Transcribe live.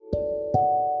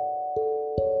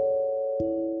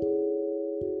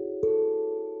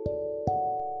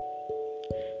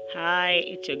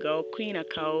it's your girl Queen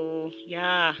Akao.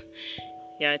 Yeah,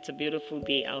 it's a beautiful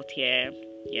day out here.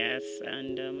 Yes,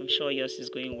 and I'm sure yours is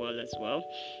going well as well.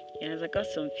 Yes, I got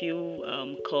some few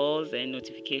calls and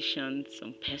notifications,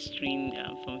 some pestering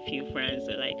from few friends.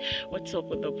 They're like, "What's up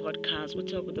with the podcast?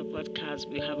 What's up with the podcast?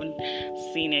 We haven't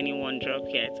seen anyone drop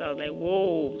yet." So I was like,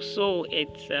 "Whoa!" So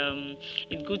it's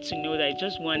good to know that it's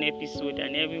just one episode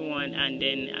and everyone, and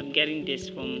then I'm getting this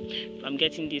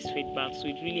feedback. So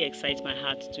it really excites my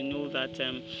heart to know that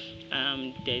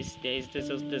there's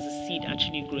a seed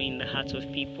actually growing in the hearts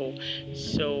of people.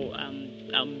 So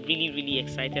I'm really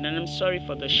excited, and I'm sorry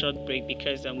for the short break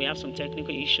because we have some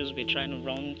technical issues we're trying to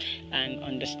run and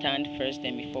understand first,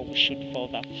 then before we shoot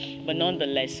further. But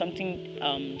nonetheless, something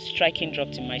striking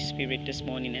dropped in my spirit this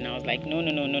morning, and I was like, no,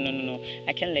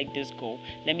 I can't let this go.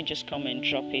 Let me just come and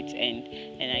drop it,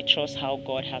 and I trust how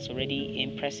God has already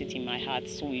impressed it in my heart.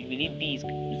 So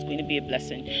it's going to be a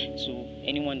blessing to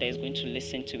anyone that is going to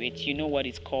listen to it. You know what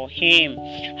it's called?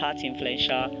 Heart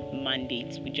Influential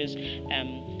Mandate. We just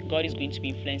God is going to be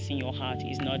influencing your heart.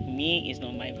 It's not me, it's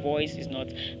not my voice, it's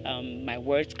not my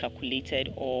words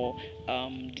calculated or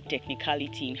the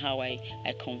technicality in how I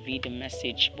convey the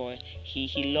message, but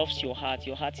he loves your heart.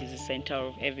 Your heart is the center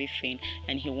of everything,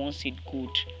 and he wants it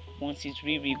good. Once it's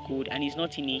really good, and he's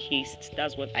not in a haste.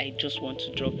 That's what I just want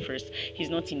to drop first. He's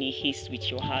not in a haste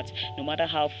with your heart. No matter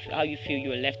how you feel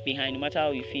you're left behind, no matter how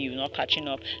you feel you're not catching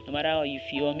up, no matter how you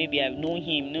feel maybe I've known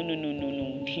him. No.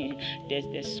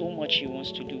 there's so much he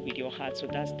wants to do with your heart. So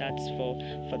that's for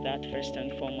that first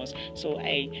and foremost. So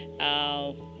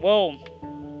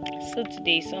so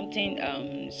today something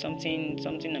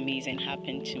amazing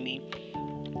happened to me.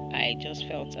 I just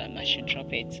felt I should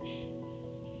drop it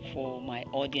for my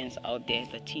audience out there,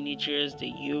 the teenagers, the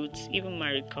youths, even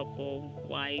married couple,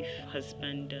 wife,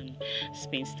 husband, and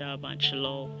spinster,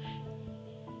 bachelor.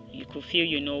 You could feel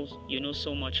you know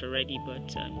so much already, but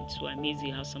it's so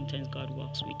amazing how sometimes God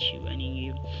works with you and in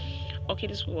you. Okay,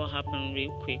 this is what happened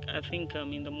real quick. I think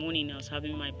in the morning I was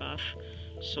having my bath.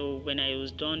 So when I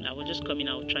was done, I was just coming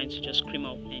out trying to just scream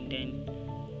out, and then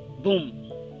boom.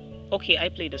 Okay, I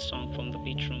played a song from the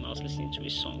bedroom. I was listening to a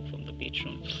song from the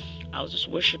bedroom. I was just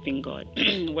worshiping God,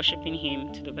 worshiping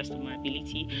Him to the best of my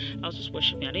ability. I was just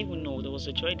worshiping. I didn't even know there was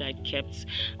a joy that kept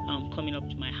coming up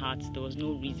to my heart. There was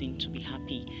no reason to be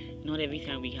happy. Not every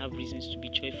time we have reasons to be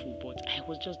joyful, but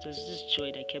there's this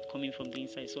joy that kept coming from the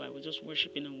inside. So I was just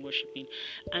worshiping,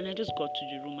 and I just got to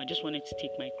the room. I just wanted to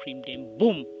take my cream. Then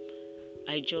boom,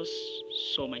 I just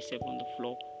saw myself on the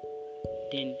floor.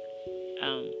 Then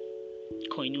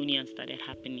koinonia started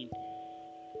happening.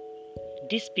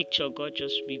 This picture God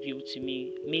just revealed to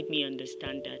me made me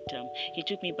understand that He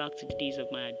took me back to the days of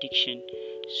my addiction.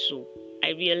 So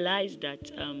I realized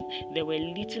that there were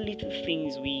little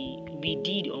things we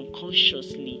did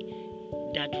unconsciously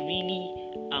that really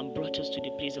brought us to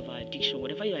the place of our addiction.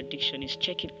 Whatever your addiction is,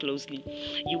 check it closely.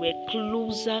 You were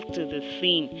closer to the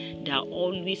thing that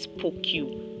always poke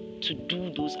you to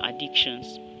do those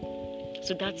addictions.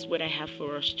 So that's what I have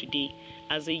for us today.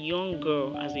 As a young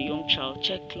girl, as a young child,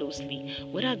 check closely.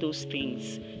 What are those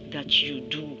things that you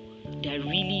do that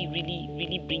really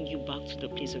bring you back to the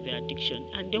place of your addiction?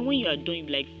 And then when you are done, you're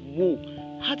like, whoa,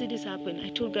 how did this happen? I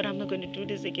told God I'm not going to do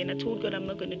this again. That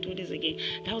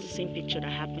was the same picture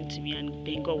that happened to me. And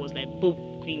then God was like,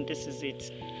 boom, Queen, this is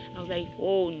it. I was like,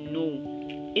 oh no.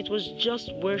 It was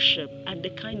just worship, and the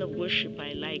kind of worship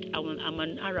I like. I'm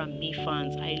an R&B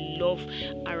fan. I love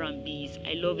R&Bs.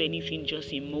 I love anything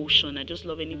just emotion. I just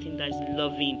love anything that's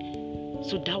loving.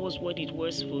 So that was what it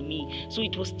was for me. So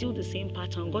it was still the same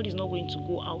pattern. God is not going to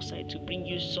go outside to bring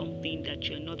you something that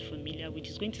you're not familiar with.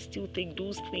 He's going to still take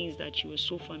those things that you were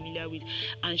so familiar with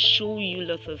and show you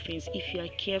lots of things. If you are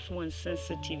careful and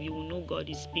sensitive, you will know God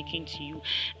is speaking to you.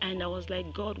 And I was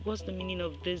like, God, what's the meaning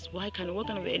of this? What kind of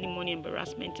early morning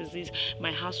embarrassment is this?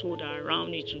 My household are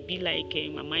around. It would be like,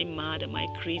 am I mad? Am I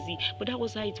crazy? But that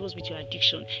was how it was with your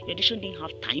addiction. Your addiction didn't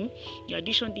have time. Your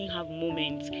addiction didn't have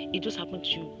moments. It just happened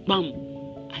to you, bam,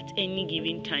 at any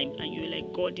given time. And you're like,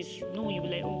 you were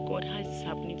like, oh God, how is this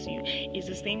happening to you? It's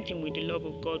the same thing with the love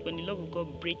of God. When the love of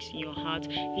God breaks in your heart,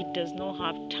 it does not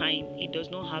have time. It does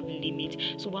not have limit.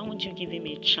 So why won't you give Him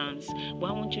a chance?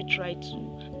 Why won't you try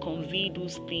to convey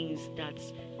those things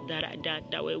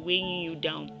that were weighing you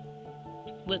down?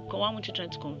 Why won't you try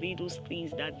to convey those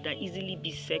things that easily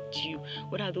bisect you?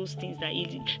 What are those things that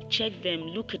easily? Check them,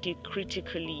 look at it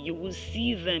critically. You will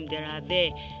see them. They are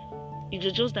there.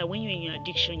 It's just that when you're in your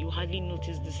addiction, you hardly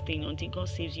notice this thing until God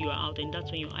saves you out, and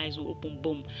that's when your eyes will open,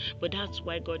 boom. But that's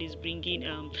why God is bringing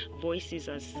voices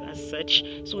as such,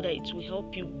 so that it will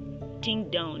help you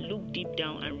think down, look deep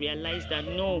down, and realize that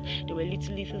no, there were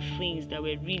little things that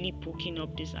were really poking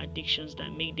up these addictions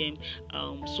that made them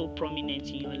so prominent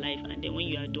in your life. And then when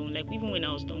you are done, like even when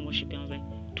I was done worshiping, I was like,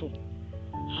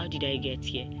 how did I get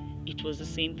here? It was the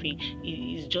same thing.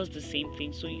 It's just the same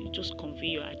thing. So you just convey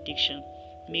your addiction,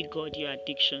 make God your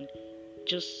addiction.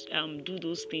 Just do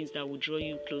those things that will draw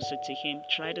you closer to Him.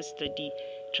 Try to study,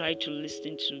 try to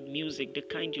listen to music, the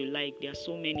kind you like. There are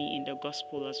so many in the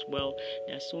gospel as well.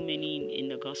 There are so many in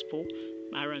the gospel.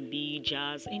 R&B,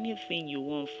 jazz, anything you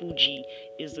want. Fuji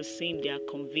is the same. They are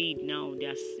conveyed now. They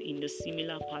are in the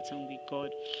similar pattern with God.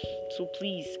 So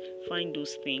please find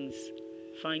those things.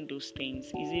 Find those things.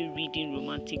 Is it reading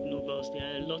romantic novels? There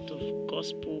are a lot of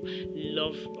gospel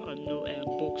love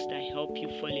books that help you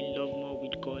fall in love more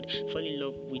with God, fall in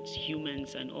love with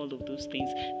humans, and all of those things.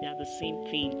 They are the same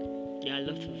thing. There are a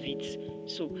lot of it.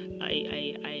 So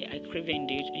I crave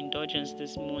indulgence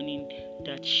this morning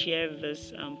that share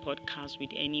this podcast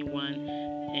with anyone,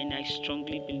 and I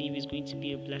strongly believe it's going to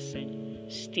be a blessing.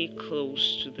 Stay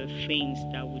close to the things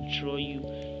that will draw you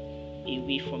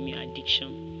away from your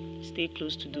addiction. Stay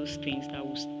close to those things that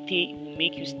will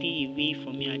make you stay away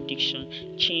from your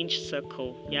addiction. Change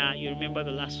circle. Yeah, you remember the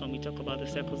last one we talked about the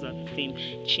circles are the theme.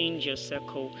 Change your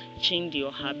circle. Change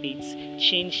your habits.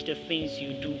 Change the things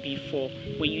you do before.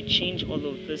 When you change all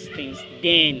of these things,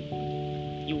 then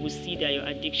you will see that your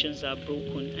addictions are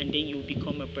broken, and then you will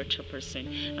become a better person.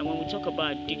 And when we talk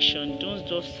about addiction, don't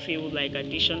just feel like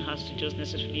addiction has to just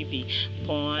necessarily be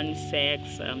porn,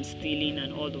 sex, stealing,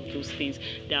 and all of those things.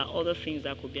 There are other things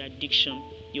that could be addiction.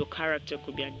 Your character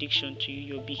could be addiction to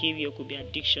you. Your behavior could be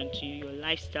addiction to you. Your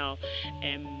lifestyle,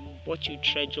 what you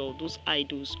treasure, those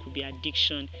idols could be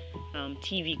addiction.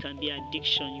 TV can be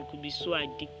addiction. You could be so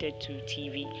addicted to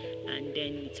TV, and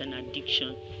then it's an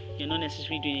addiction. You're not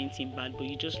necessarily doing anything bad, but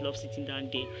you just love sitting down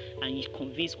there, and it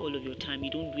conveys all of your time. You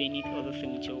don't do any other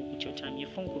thing with your time. Your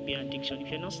phone could be addiction.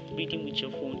 If you're not reading with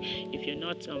your phone, if you're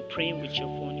not praying with your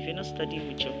phone, if you're not studying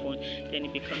with your phone, then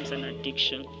it becomes an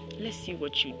addiction. Let's see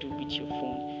what you do with your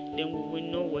phone. Then we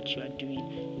will know what you are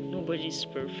doing. Nobody is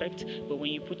perfect, but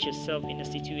when you put yourself in a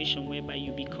situation whereby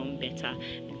you become better,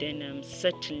 then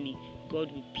certainly God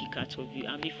will pick out of you,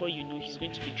 and before you know, He's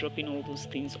going to be dropping all those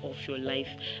things off your life,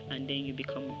 and then you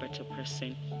become a better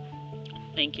person.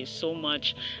 Thank you so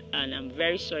much, and I'm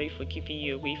very sorry for keeping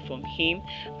you away from Him.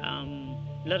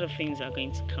 A lot of things are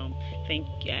going to come.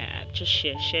 Just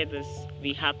share this,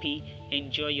 be happy,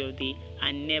 enjoy your day,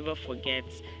 and never forget,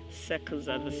 circles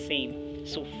are the same.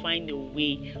 So find a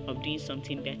way of doing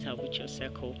something better with your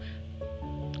circle.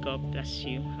 God bless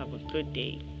you. Have a good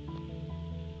day.